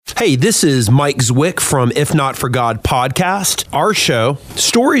Hey, this is Mike Zwick from If Not For God podcast. Our show,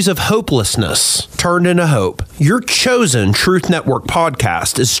 stories of hopelessness turned into hope. Your chosen Truth Network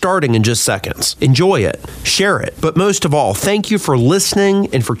podcast is starting in just seconds. Enjoy it, share it, but most of all, thank you for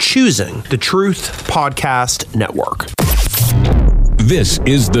listening and for choosing the Truth Podcast Network. This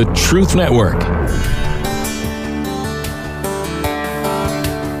is the Truth Network.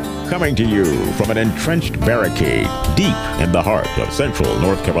 Coming to you from an entrenched barricade deep in the heart of central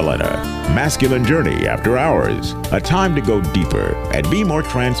North Carolina. Masculine Journey After Hours. A time to go deeper and be more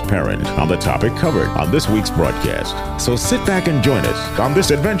transparent on the topic covered on this week's broadcast. So sit back and join us on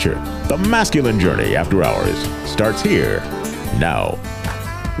this adventure. The Masculine Journey After Hours starts here, now.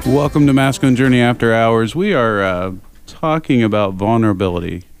 Welcome to Masculine Journey After Hours. We are talking about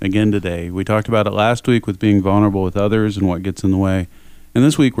vulnerability again today. We talked about it last week with being vulnerable with others and what gets in the way. And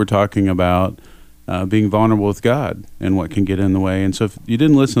this week we're talking about being vulnerable with God and what can get in the way. And so if you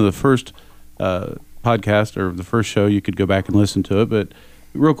didn't listen to the first podcast or the first show, you could go back and listen to it. But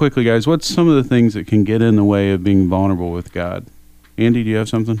real quickly, guys, what's some of the things that can get in the way of being vulnerable with God? Andy, do you have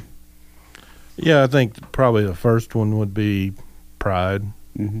something? Yeah, I think probably the first one would be pride.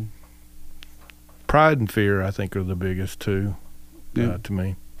 Mm-hmm. Pride and fear, I think, are the biggest two to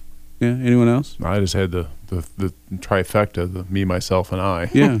me. Yeah, anyone else? I just had the trifecta, the me, myself, and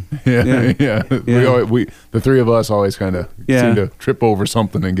I. Yeah. yeah. We the three of us always kind of seem to trip over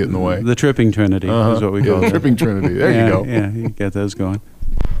something and get in the way. The tripping trinity is what we call it. Tripping trinity. There you go. Yeah, you get those going.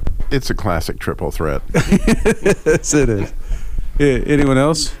 It's a classic triple threat. Yes, it is. Anyone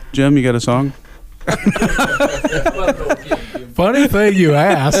else? Jim, you got a song? Funny thing you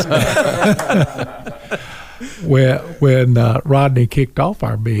ask. When Rodney kicked off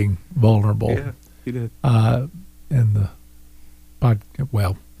our being vulnerable, he did. In the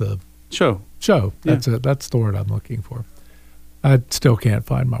show. That's it. That's the word I'm looking for. I still can't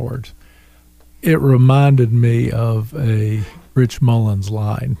find my words. It reminded me of a Rich Mullins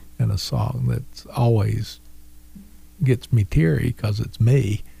line in a song that always gets me teary because it's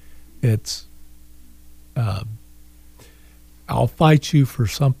me. It's I'll fight you for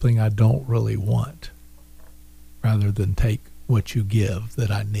something I don't really want, rather than take what you give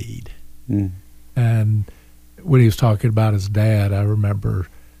that I need. Mm. And when he was talking about his dad, I remember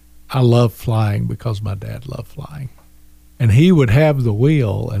I loved flying because my dad loved flying. And he would have the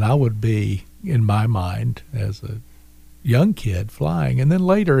wheel, and I would be, in my mind, as a young kid, flying. And then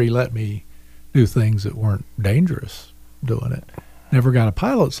later he let me do things that weren't dangerous doing it. Never got a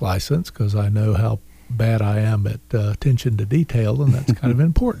pilot's license because I know how bad I am at attention to detail, and that's kind of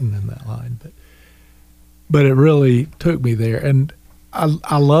important in that line. But it really took me there. And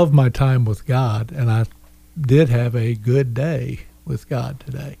I love my time with God, and I did have a good day with God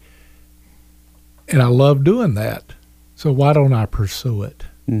today. And I love doing that. So why don't I pursue it?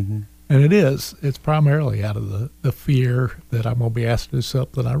 Mm-hmm. And it's primarily out of the fear that I'm going to be asked to do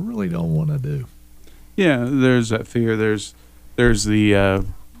something I really don't want to do. Yeah, there's that fear. There's the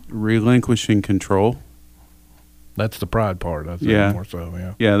relinquishing control. That's the pride part, I think, more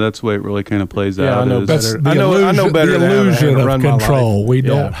so, Yeah, that's the way it really kind of plays out. I know That's better. I know better the illusion to of run my control. life. We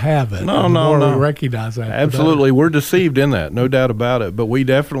don't have it. No. We recognize that. Absolutely. We're deceived in that, no doubt about it. But we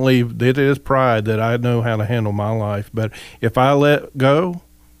definitely, it is pride that I know how to handle my life. But if I let go,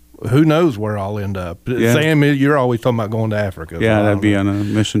 who knows where I'll end up. Yeah. Sam, you're always talking about going to Africa. Yeah, so that'd be on a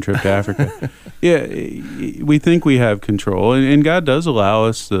mission trip to Africa. Yeah, we think we have control, and God does allow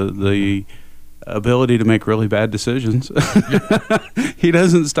us the ability to make really bad decisions. He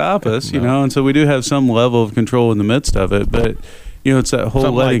doesn't stop us, and so we do have some level of control in the midst of it, but it's that whole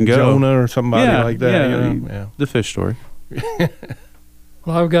something letting like go. Jonah or somebody like that. Yeah. The fish story.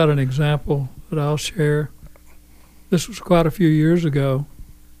 Well, I've got an example that I'll share. This was quite a few years ago,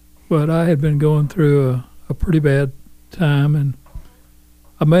 but I had been going through a pretty bad time, and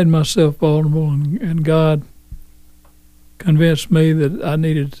I made myself vulnerable, and God convinced me that I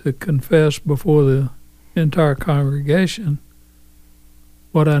needed to confess before the entire congregation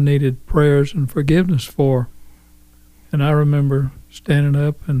what I needed prayers and forgiveness for. And I remember standing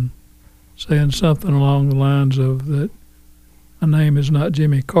up and saying something along the lines of that my name is not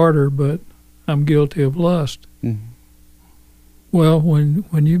Jimmy Carter, but I'm guilty of lust. Mm-hmm. Well,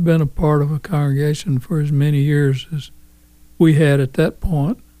 when you've been a part of a congregation for as many years as we had at that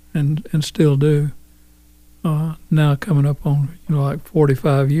point, and still do, now coming up on like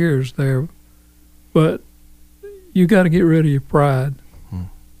 45 years there, but you got to get rid of your pride,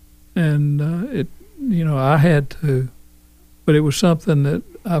 and I had to, but it was something that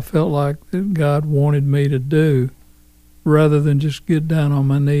I felt like that God wanted me to do, rather than just get down on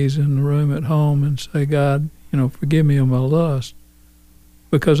my knees in the room at home and say, God, forgive me of my lust.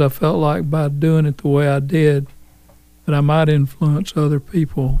 because I felt like by doing it the way I did, that I might influence other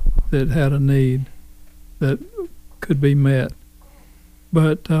people that had a need that could be met.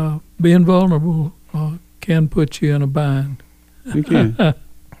 But being vulnerable can put you in a bind. You can.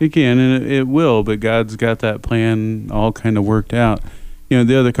 You can, and it will, but God's got that plan all kind of worked out. You know,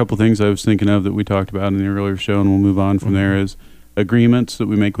 the other couple things I was thinking of that we talked about in the earlier show, and we'll move on from there, is agreements that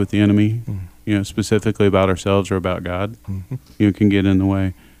we make with the enemy, you know, specifically about ourselves or about God, you know, can get in the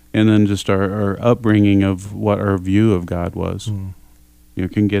way. And then just our upbringing of what our view of God was, you know,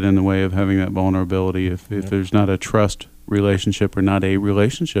 can get in the way of having that vulnerability if there's not a trust relationship or not a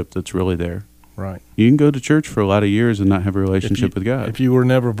relationship that's really there. Right. You can go to church for a lot of years and not have a relationship with God. If you were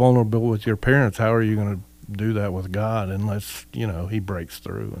never vulnerable with your parents, how are you going to do that with God unless, you know, he breaks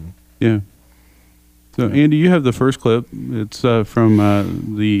through? And yeah. So, Andy, you have the first clip. It's from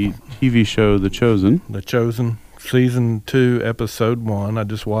the TV show The Chosen. The Chosen, Season 2, Episode 1. I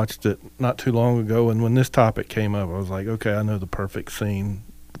just watched it not too long ago, and when this topic came up, I was like, okay, I know the perfect scene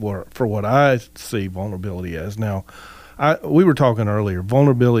for what I see vulnerability as. Now, we were talking earlier,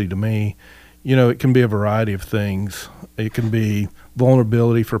 vulnerability to me, you know, it can be a variety of things. It can be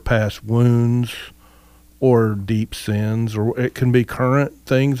vulnerability for past wounds or deep sins, or it can be current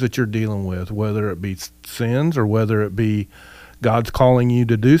things that you're dealing with, whether it be sins or whether it be God's calling you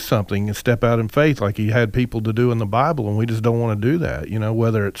to do something and step out in faith like he had people to do in the Bible, and we just don't want to do that. You know,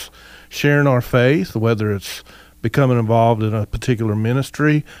 whether it's sharing our faith, whether it's becoming involved in a particular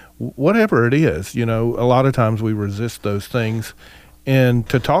ministry, whatever it is, you know, a lot of times we resist those things. And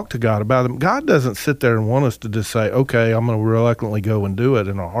to talk to God about them, God doesn't sit there and want us to just say, okay, I'm going to reluctantly go and do it,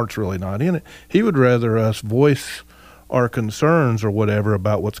 and our heart's really not in it. He would rather us voice our concerns or whatever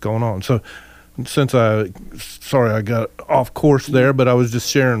about what's going on. So since I got off course there, but I was just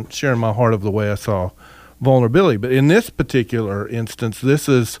sharing my heart of the way I saw vulnerability. But in this particular instance, this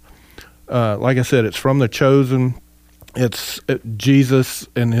is, like I said, it's from The Chosen. It's Jesus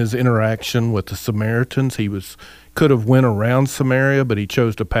and his interaction with the Samaritans. He could have went around Samaria, but he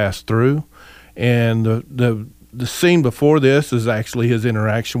chose to pass through. And the scene before this is actually his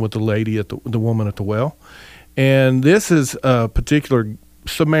interaction with the lady the woman at the well. And this is a particular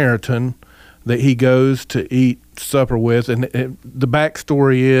Samaritan that he goes to eat supper with. And the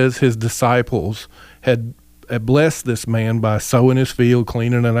backstory is his disciples had blessed this man by sowing his field,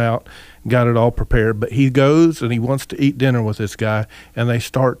 cleaning it out, got it all prepared. But he goes and he wants to eat dinner with this guy, and they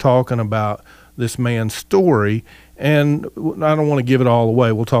start talking about this man's story. And I don't want to give it all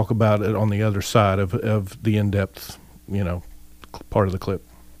away. We'll talk about it on the other side of the in-depth, you know, part of the clip.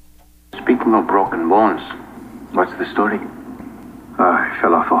 Speaking of broken bones, what's the story? I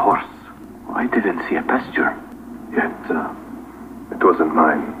fell off a horse. I didn't see a pasture. It wasn't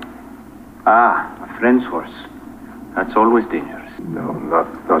mine. Ah, a friend's horse. That's always dangerous. No,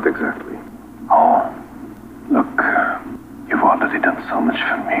 not exactly. Oh, look, you've already done so much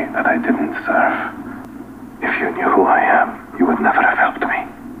for me that I didn't deserve. If you knew who I am, you would never have helped me.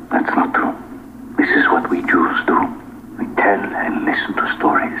 That's not true. This is what we Jews do. We tell and listen to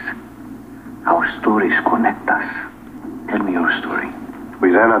stories. Our stories connect us. Tell me your story.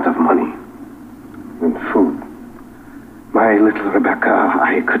 We ran out of money and food. My little Rebecca,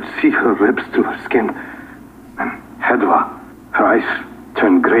 I could see her ribs through her skin. And Hedwa, her eyes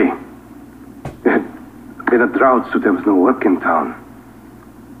turned gray. They had been a drought, so there was no work in town.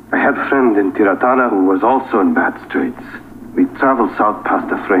 I had a friend in Tiratana who was also in bad straits. We traveled south past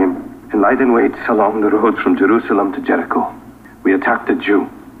Ephraim and lied in wait along the road from Jerusalem to Jericho. We attacked a Jew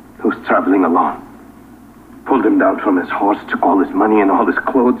who was traveling along. Pulled him down from his horse, took all his money and all his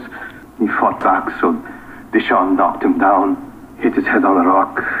clothes. He fought back, so Dishon knocked him down, hit his head on a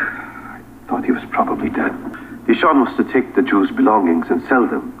rock. I thought he was probably dead. Dishon was to take the Jews' belongings and sell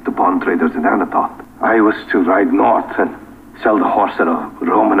them to bond traders in Anathoth. I was to ride north and sell the horse at a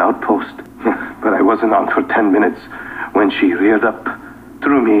Roman outpost. But I wasn't on for 10 minutes when she reared up,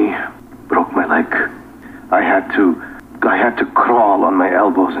 threw me, broke my leg. I had to crawl on my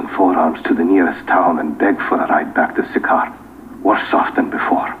elbows and forearms to the nearest town and beg for a ride back to Sychar. Worse off than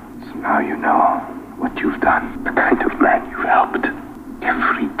before. So now you know what you've done, the kind of man you've helped.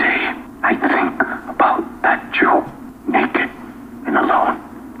 Every day I think about that Jew, naked and alone,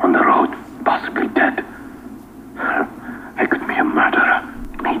 on the road, possibly dead. I could be a murderer.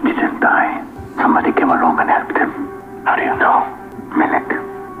 He didn't die. Somebody came along and helped him. How do you know? Melek,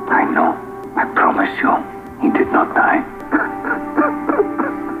 I know. I promise you, he did not die.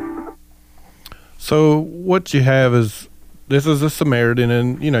 So what you have is, this is a Samaritan,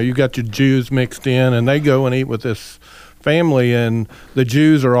 and, you know, you got your Jews mixed in, and they go and eat with this family, and the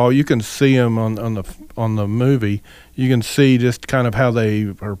Jews are all, you can see them on the movie, you can see just kind of how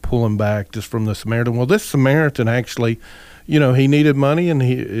they are pulling back just from the Samaritan. Well, this Samaritan actually, he needed money, and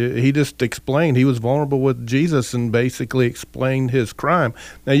he just explained he was vulnerable with Jesus and basically explained his crime.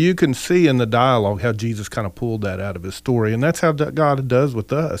 Now you can see in the dialogue how Jesus kind of pulled that out of his story, and that's how God does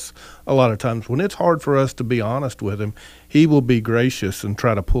with us a lot of times. When it's hard for us to be honest with him, he will be gracious and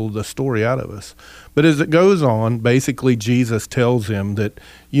try to pull the story out of us. But as it goes on, basically Jesus tells him that,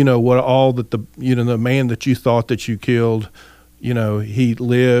 what all that the man that you thought that you killed, he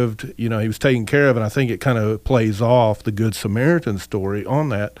lived, he was taken care of, and I think it kind of plays off the Good Samaritan story on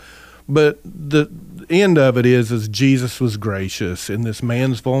that. But the end of it is Jesus was gracious in this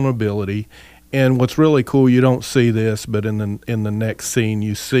man's vulnerability. And what's really cool, you don't see this, but in the next scene,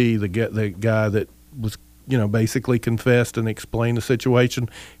 you see the guy that was, basically confessed and explained the situation.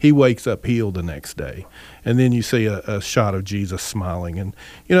 He wakes up healed the next day. And then you see a shot of Jesus smiling. And,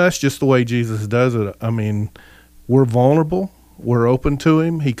 that's just the way Jesus does it. I mean, we're vulnerable. We're open to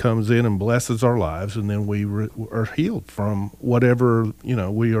him. He comes in and blesses our lives, and then we are healed from whatever,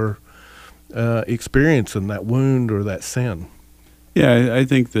 we are experiencing, that wound or that sin. Yeah, I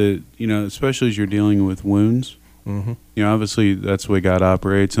think that, especially as you're dealing with wounds, obviously that's the way God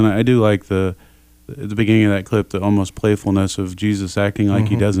operates. And I do like at the beginning of that clip, the almost playfulness of Jesus acting like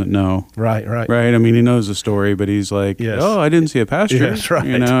he doesn't know. Right. I mean, he knows the story, but he's like, oh, I didn't see a pasture, yes,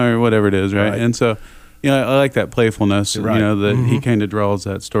 right. Or whatever it is, right? And so, I like that playfulness, right. That he kind of draws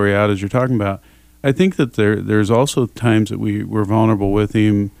that story out as you're talking about. I think that there's also times that we're vulnerable with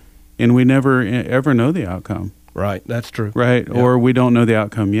him, and we never ever know the outcome. Right, that's true. Right, yep. Or we don't know the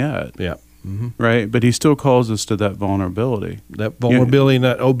outcome yet. Yeah. Right, but he still calls us to that vulnerability. That vulnerability and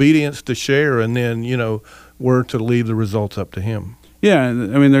that obedience to share, and then, we're to leave the results up to him. Yeah, I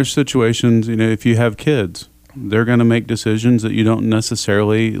mean, there's situations, if you have kids, they're going to make decisions that you don't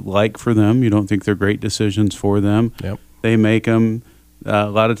necessarily like for them. You don't think they're great decisions for them. Yep. They make them. A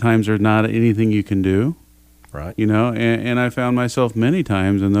lot of times there's not anything you can do. Right. And I found myself many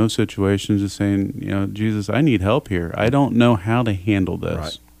times in those situations just saying, Jesus, I need help here. I don't know how to handle this.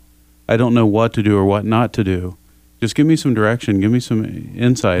 Right. I don't know what to do or what not to do. Just give me some direction. Give me some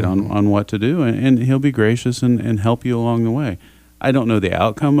insight on what to do, and he'll be gracious and help you along the way. I don't know the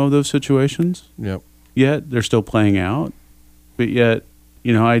outcome of those situations. Yep. Yet they're still playing out, but yet,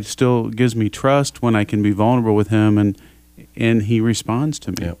 it still gives me trust when I can be vulnerable with him, and he responds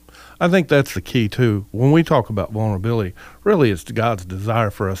to me. Yep. I think that's the key too. When we talk about vulnerability, really it's God's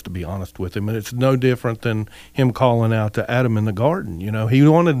desire for us to be honest with him, and it's no different than him calling out to Adam in the garden. He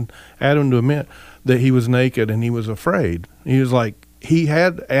wanted Adam to admit that he was naked and he was afraid. He was like,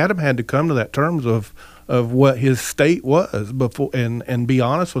 Adam had to come to that terms of what his state was before, and be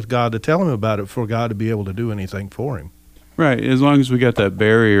honest with God to tell him about it for God to be able to do anything for him. Right. As long as we got that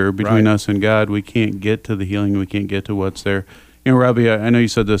barrier between right. us and God, we can't get to the healing. We can't get to what's there. Robbie, I know you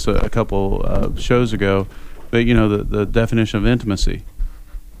said this a couple shows ago, but the definition of intimacy,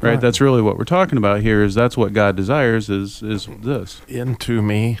 right? That's really what we're talking about here. That's what God desires is this. Into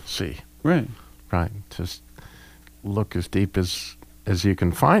me, see. Right. Just look as deep as you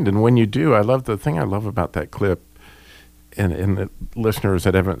can find, and when you do, the thing I love about that clip, and the listeners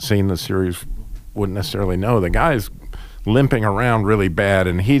that haven't seen the series wouldn't necessarily know, the guy's limping around really bad,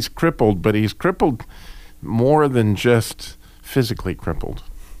 and he's crippled, but he's crippled more than just physically crippled,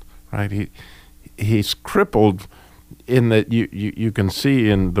 right? He's crippled in that you can see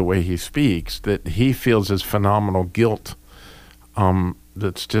in the way he speaks that he feels this phenomenal guilt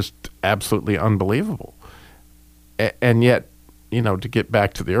that's just absolutely unbelievable. And yet, to get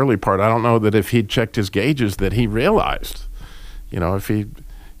back to the early part, I don't know that if he'd checked his gauges that he realized, if he,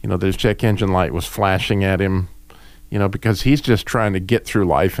 his check engine light was flashing at him, because he's just trying to get through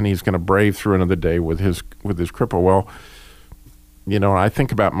life, and he's going to brave through another day with his cripple. Well, I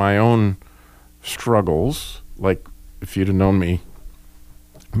think about my own struggles, like if you'd have known me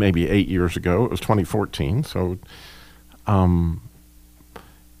maybe 8 years ago, it was 2014. So, I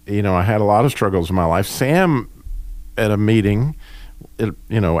had a lot of struggles in my life. Sam, at a meeting,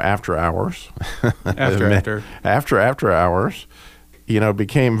 after hours, after hours,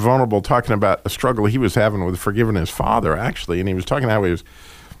 became vulnerable, talking about a struggle he was having with forgiving his father, actually. And he was talking how he was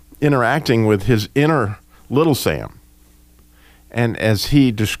interacting with his inner little Sam. And as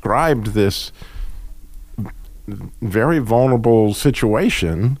he described this very vulnerable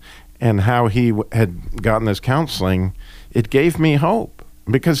situation and how he had gotten this counseling, it gave me hope.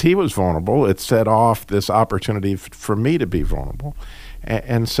 Because he was vulnerable, it set off this opportunity for me to be vulnerable.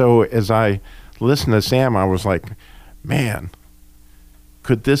 And so as I listened to Sam, I was like, man,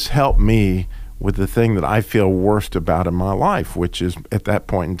 could this help me with the thing that I feel worst about in my life, which is, at that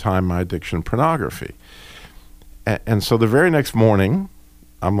point in time, my addiction to pornography. And so the very next morning,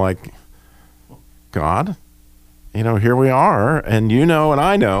 I'm like, God, here we are, and and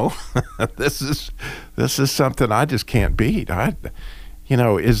I know this is something I just can't beat.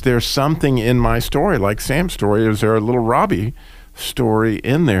 Is there something in my story, like Sam's story? Is there a little Robbie story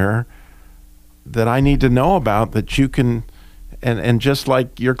in there that I need to know about that you can, and just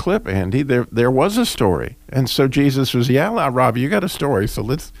like your clip, Andy, there was a story. And so Jesus was, Robbie, you got a story. So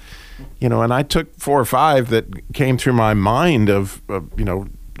let's, and I took 4 or 5 that came through my mind of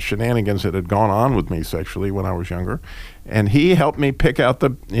shenanigans that had gone on with me sexually when I was younger. And he helped me pick out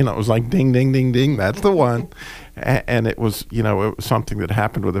it was like ding, ding, ding, ding, that's the one. And it was, it was something that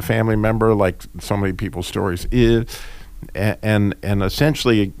happened with a family member, like so many people's stories is. And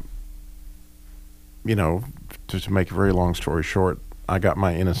essentially, just to make a very long story short, I got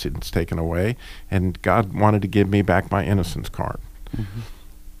my innocence taken away, and God wanted to give me back my innocence card. Mm-hmm.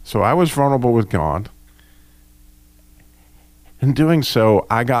 So I was vulnerable with God. In doing so,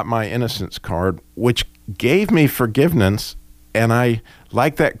 I got my innocence card, which gave me forgiveness, and I,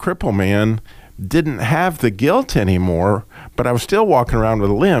 like that cripple man, didn't have the guilt anymore, but I was still walking around with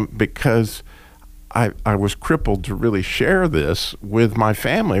a limp because I was crippled to really share this with my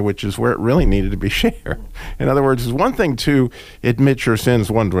family, which is where it really needed to be shared. In other words, it's one thing to admit your sins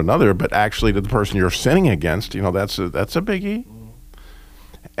one to another, but actually to the person you're sinning against, that's a biggie.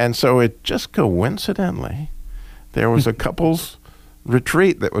 And so it just coincidentally, there was a couples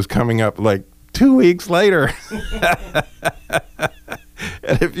retreat that was coming up like 2 weeks later.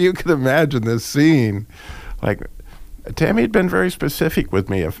 And if you can imagine this scene, like Tammy had been very specific with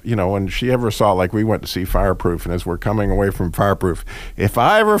me. If when she ever saw, like we went to see Fireproof, and as we're coming away from Fireproof, if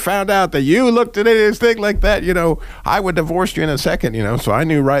I ever found out that you looked at anything like that, I would divorce you in a second. So I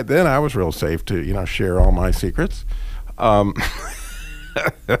knew right then I was real safe to share all my secrets.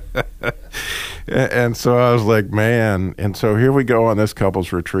 And so I was like, man. And so here we go on this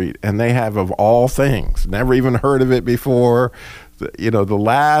couples retreat, and they have, of all things, never even heard of it before. The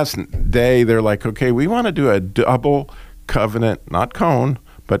last day, they're like, okay, we want to do a double covenant, not cone,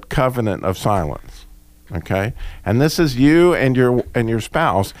 but covenant of silence. Okay? And this is you and your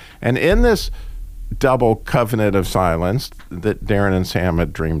spouse. And in this double covenant of silence that Darren and Sam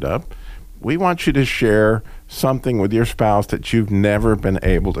had dreamed up, we want you to share something with your spouse that you've never been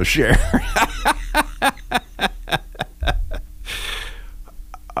able to share.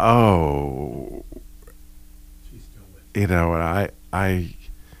 Oh, there's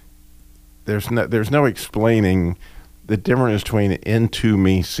no explaining the difference between into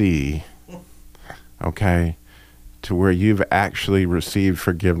me see, okay, to where you've actually received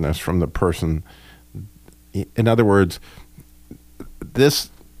forgiveness from the person. In other words,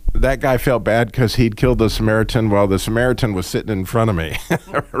 that guy felt bad because he'd killed the Samaritan while the Samaritan was sitting in front of me,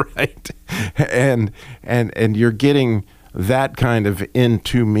 right? And you're getting that kind of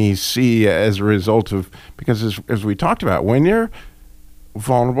into me see as a result of, because as we talked about, when you're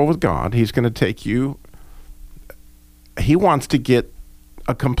vulnerable with God, he's going to take you, he wants to get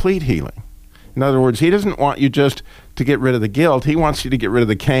a complete healing. In other words, he doesn't want you just to get rid of the guilt. He wants you to get rid of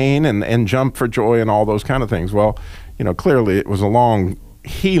the Cain and jump for joy and all those kind of things. Well, clearly it was a long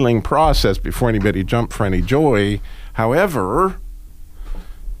healing process before anybody jumped for any joy. However,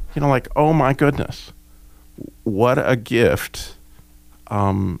 oh my goodness, what a gift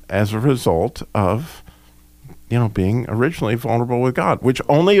as a result of being originally vulnerable with God, which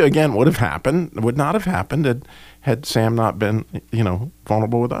only again would not have happened had Sam not been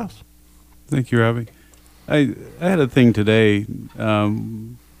vulnerable with us. Thank you, Robbie. I had a thing today.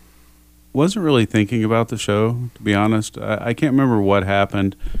 Wasn't really thinking about the show, to be honest. I can't remember what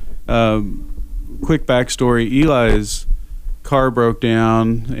happened. Quick backstory: Eli's car broke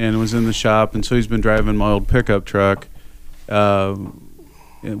down and was in the shop, and so he's been driving my old pickup truck,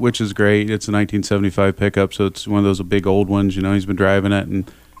 which is great. It's a 1975 pickup, so it's one of those big old ones. He's been driving it, and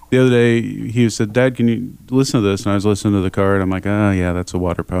the other day he said, "Dad, can you listen to this?" And I was listening to the car, and I'm like, "Oh yeah, that's a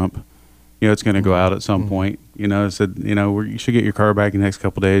water pump. It's going to go out at some point." I said, you should get your car back in the next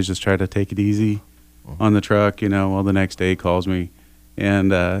couple of days. Just try to take it easy on the truck. Well, the next day he calls me,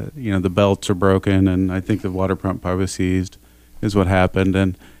 and the belts are broken, and I think the water pump probably seized, is what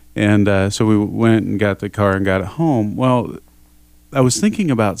happened. And so we went and got the car and got it home. Well, I was thinking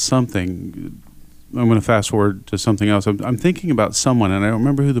about something. I'm going to fast forward to something else. I'm thinking about someone, and I don't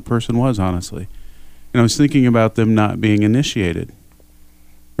remember who the person was, honestly. And I was thinking about them not being initiated.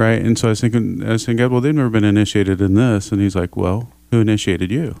 Right, and so I was thinking, God, well, they've never been initiated in this. And he's like, well, who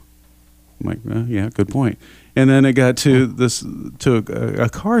initiated you? I'm like, yeah, good point. And then it got to a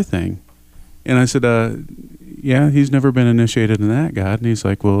car thing. And I said, yeah, he's never been initiated in that, God. And he's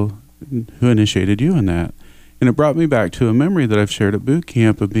like, well, who initiated you in that? And it brought me back to a memory that I've shared at boot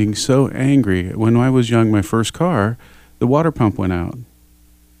camp of being so angry. When I was young, my first car, the water pump went out.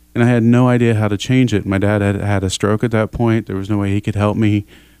 And I had no idea how to change it. My dad had had a stroke at that point. There was no way he could help me.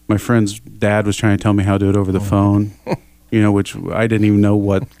 My friend's dad was trying to tell me how to do it over the phone, which I didn't even know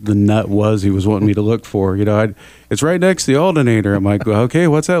what the nut was he was wanting me to look for. It's right next to the alternator. I'm like, well, okay,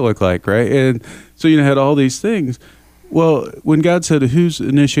 what's that look like, right? And so, I had all these things. Well, when God said, who's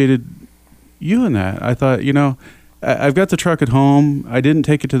initiated you in that? I thought, I've got the truck at home. I didn't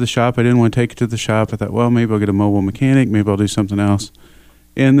take it to the shop. I didn't want to take it to the shop. I thought, well, maybe I'll get a mobile mechanic. Maybe I'll do something else.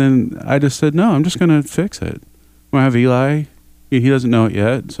 And then I just said, no, I'm just going to fix it. I'm going to have Eli. He doesn't know it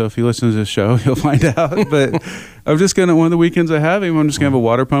yet. So if he listens to this show, he'll find out. But I'm just going to, one of the weekends I have him, I'm just going to have a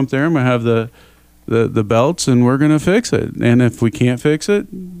water pump there. I'm going to have the belts, and we're going to fix it. And if we can't fix it,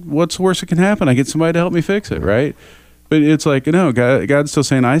 what's the worst that can happen? I get somebody to help me fix it, right? But it's like, God's still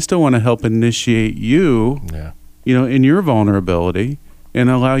saying, I still want to help initiate you, in your vulnerability, and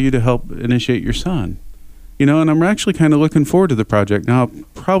allow you to help initiate your son. And I'm actually kind of looking forward to the project. Now, I'll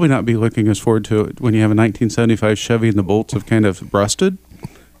probably not be looking as forward to it when you have a 1975 Chevy and the bolts have kind of rusted.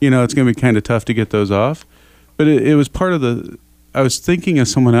 It's going to be kind of tough to get those off. But it was part of I was thinking of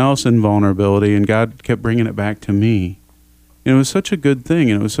someone else in vulnerability, and God kept bringing it back to me. And it was such a good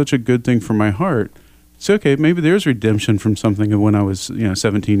thing, and it was such a good thing for my heart. So, okay, maybe there's redemption from something of when I was,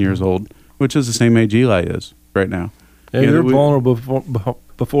 17 years old, which is the same age Eli is right now. And you're vulnerable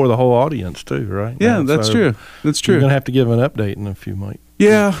before the whole audience too, right? Yeah, that's true. That's true. You're gonna have to give an update in a few months.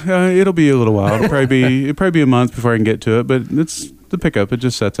 Yeah, it'll be a little while. It'll probably be a month before I can get to it, but it's the pickup. It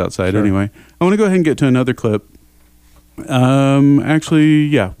just sets outside anyway. I want to go ahead and get to another clip. Actually,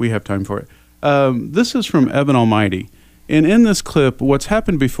 yeah, we have time for it. This is from Evan Almighty. And in this clip, what's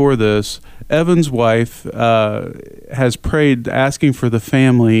happened before this, Evan's wife has prayed asking for the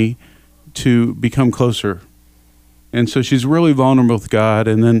family to become closer. And so she's really vulnerable with God.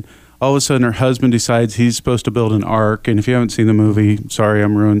 And then all of a sudden her husband decides he's supposed to build an ark. And if you haven't seen the movie, sorry,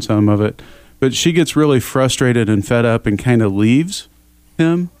 I'm ruining some of it. But she gets really frustrated and fed up and kind of leaves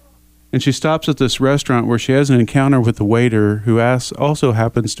him. And she stops at this restaurant where she has an encounter with the waiter who also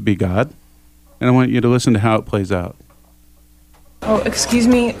happens to be God. And I want you to listen to how it plays out. Oh, excuse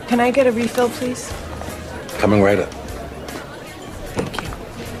me. Can I get a refill, please? Coming right up. Thank you.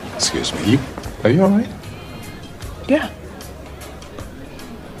 Excuse me. Are you all right? Yeah.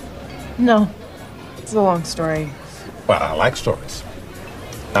 No. It's a long story. Well, I like stories.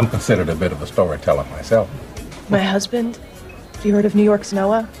 I'm considered a bit of a storyteller myself. My husband? Have you heard of New York's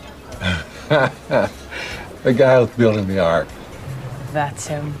Noah? The guy who's building the ark. That's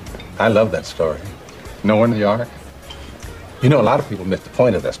him. I love that story. Noah and the ark. A lot of people miss the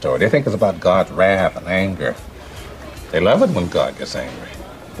point of that story. They think it's about God's wrath and anger. They love it when God gets angry.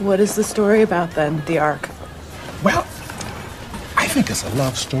 What is the story about, then, the ark? Well, I think it's a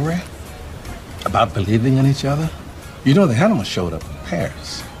love story about believing in each other. The animals showed up in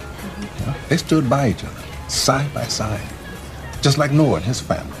pairs. They stood by each other, side by side, just like Noah and his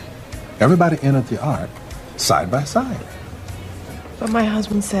family. Everybody entered the ark side by side. But my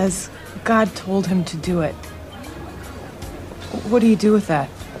husband says God told him to do it. What do you do with that?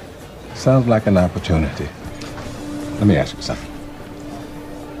 Sounds like an opportunity. Let me ask you something.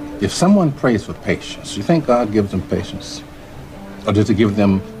 If someone prays for patience, you think God gives them patience? Or does he give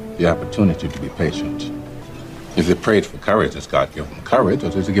them the opportunity to be patient? If they prayed for courage, does God give them courage, or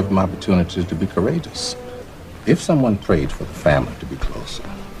does he give them opportunities to be courageous? If someone prayed for the family to be closer,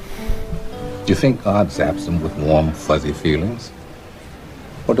 do you think God zaps them with warm, fuzzy feelings?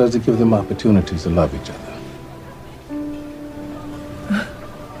 Or does he give them opportunities to love each other?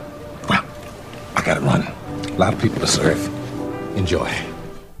 Well, I gotta run. A lot of people to serve. Enjoy.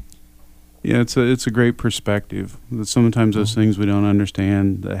 Yeah, it's a great perspective. That sometimes those things we don't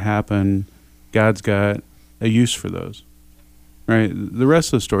understand that happen, God's got a use for those. Right? The rest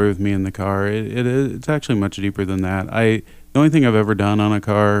of the story with me in the car, it's actually much deeper than that. The only thing I've ever done on a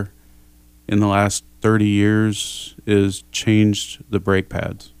car in the last 30 years is changed the brake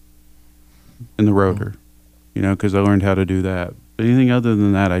pads and the rotor, because I learned how to do that. But anything other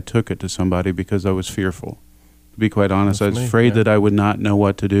than that, I took it to somebody because I was fearful. To be quite honest, I was afraid that I would not know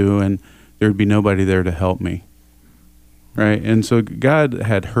what to do and there'd be nobody there to help me. Right? And so God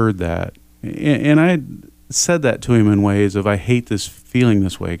had heard that. And I said that to him in ways of, I hate this feeling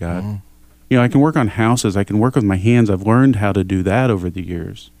this way, God. I can work on houses. I can work with my hands. I've learned how to do that over the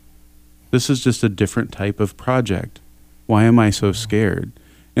years. This is just a different type of project. Why am I so scared?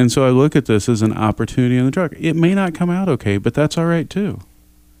 And so I look at this as an opportunity in the truck. It may not come out okay, but that's all right too.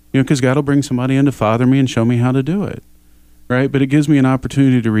 Because God will bring somebody in to father me and show me how to do it. right? But it gives me an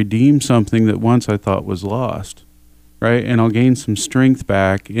opportunity to redeem something that once I thought was lost, right? And I'll gain some strength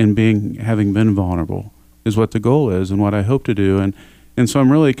back in having been vulnerable is what the goal is and what I hope to do. And so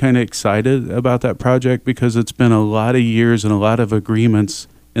I'm really kind of excited about that project because it's been a lot of years and a lot of agreements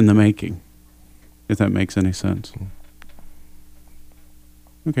in the making, if that makes any sense.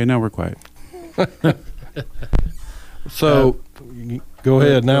 Okay, now we're quiet. So, go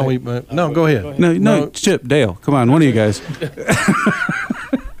ahead. Now go ahead. No, Chip, Dale, come on, one of you guys.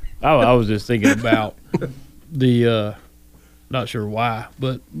 I was just thinking about the, not sure why,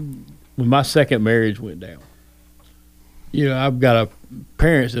 but when my second marriage went down, I've got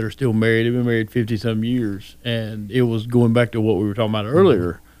parents that are still married. They've been married 50-some years, and it was going back to what we were talking about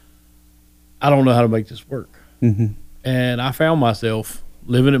earlier. I don't know how to make this work. Mm-hmm. And I found myself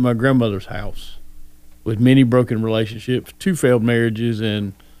living at my grandmother's house with many broken relationships, 2 failed marriages,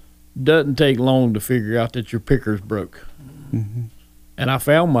 and doesn't take long to figure out that your picker's broke. Mm-hmm. And I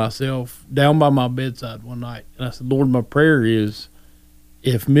found myself down by my bedside one night, and I said, Lord, my prayer is,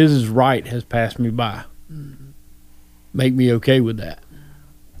 if Mrs. Wright has passed me by, make me okay with that.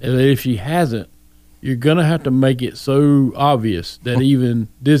 And if she hasn't, you're going to have to make it so obvious that even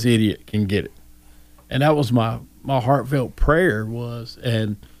this idiot can get it. And that was my heartfelt prayer was,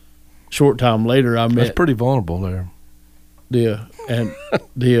 and short time later I met. That's pretty vulnerable there. Yeah, and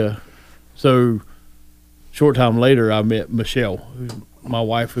so short time later I met Michelle, my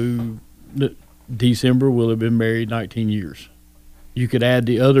wife, who December will have been married 19 years. You could add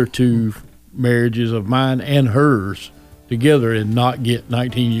the other 2 marriages of mine and hers together and not get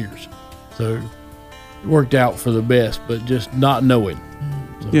 19 years. So it worked out for the best, but just not knowing.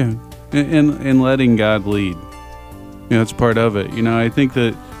 So. Yeah, and letting God lead. It's part of it. I think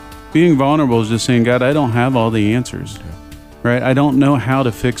that being vulnerable is just saying, God, I don't have all the answers, right? I don't know how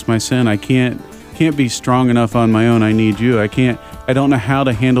to fix my sin. I can't be strong enough on my own. I need you. I don't know how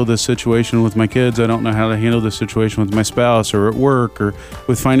to handle this situation with my kids. I don't know how to handle this situation with my spouse or at work or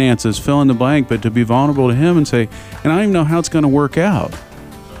with finances, fill in the blank, but to be vulnerable to him and say, and I don't even know how it's going to work out,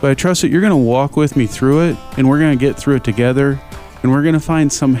 but I trust that you're going to walk with me through it, and we're going to get through it together, and we're going to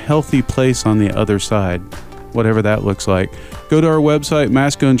find some healthy place on the other side, whatever that looks like. Go to our website,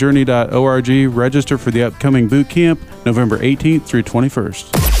 masculinejourney.org, register for the upcoming boot camp, November 18th through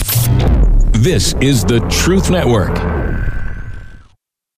 21st. This is the Truth Network.